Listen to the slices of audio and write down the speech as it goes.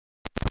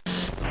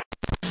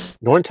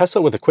Norn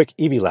Tesla with a quick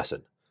EV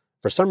lesson.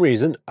 For some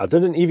reason, other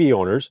than EV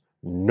owners,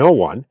 no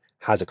one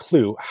has a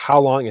clue how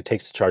long it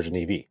takes to charge an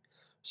EV.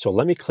 So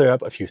let me clear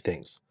up a few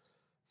things.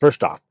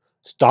 First off,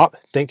 stop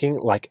thinking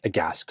like a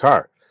gas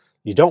car.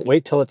 You don't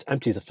wait till it's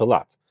empty to fill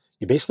up.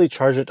 You basically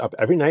charge it up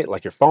every night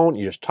like your phone.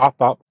 You just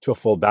top up to a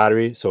full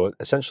battery. So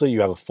essentially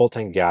you have a full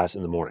tank of gas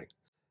in the morning.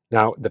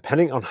 Now,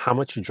 depending on how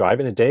much you drive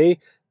in a day,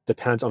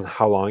 depends on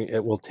how long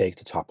it will take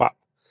to top up.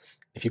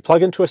 If you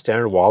plug into a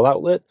standard wall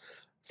outlet,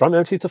 from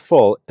empty to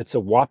full, it's a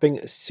whopping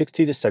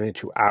 60 to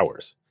 72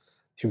 hours.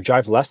 If you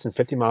drive less than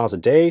 50 miles a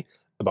day,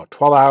 about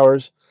 12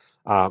 hours.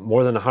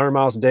 More than 100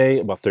 miles a day,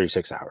 about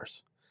 36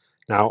 hours.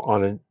 Now,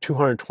 on a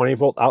 220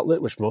 volt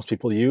outlet, which most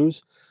people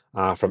use,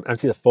 from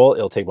empty to full,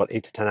 it'll take about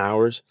 8 to 10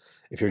 hours.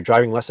 If you're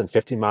driving less than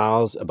 50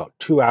 miles, about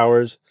 2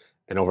 hours,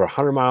 and over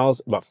 100 miles,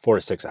 about 4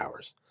 to 6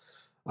 hours.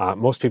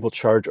 Most people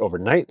charge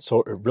overnight,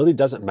 so it really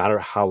doesn't matter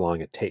how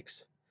long it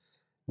takes.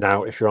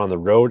 Now, if you're on the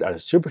road at a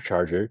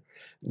supercharger,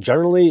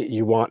 generally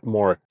you want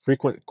more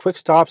frequent quick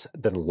stops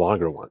than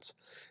longer ones.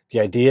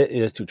 The idea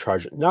is to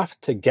charge enough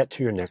to get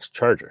to your next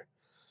charger.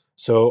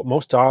 So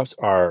most stops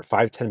are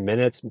 5-10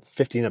 minutes,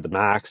 15 at the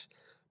max.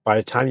 By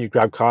the time you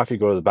grab coffee,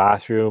 go to the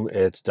bathroom,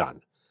 it's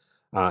done.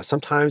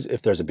 Sometimes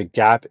if there's a big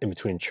gap in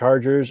between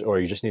chargers or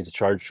you just need to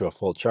charge to a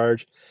full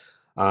charge,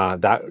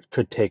 that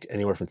could take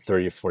anywhere from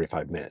 30 to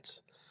 45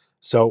 minutes.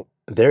 So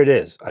there it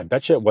is. I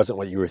bet you it wasn't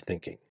what you were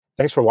thinking.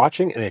 Thanks for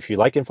watching, and if you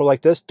like info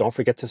like this, don't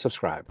forget to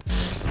subscribe.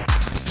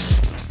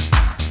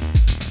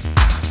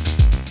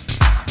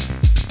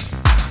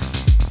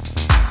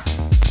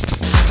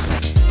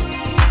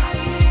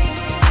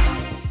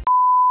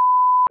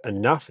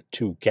 Enough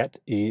to get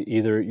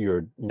either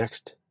your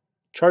next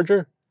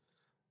charger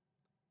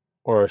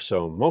or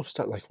so most,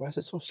 like, why is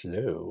it so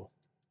slow?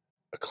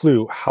 A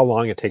clue how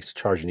long it takes to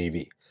charge an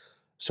EV.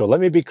 So let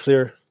me be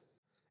clear.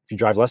 If you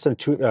drive less than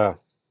two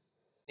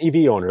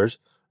EV owners,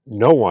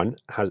 no one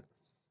has.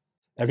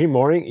 Every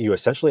morning, you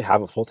essentially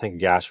have a full tank of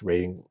gas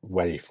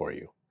ready for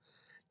you.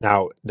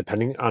 Now,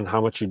 depending on how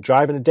much you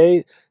drive in a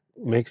day,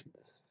 I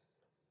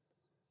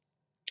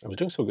was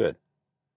doing so good.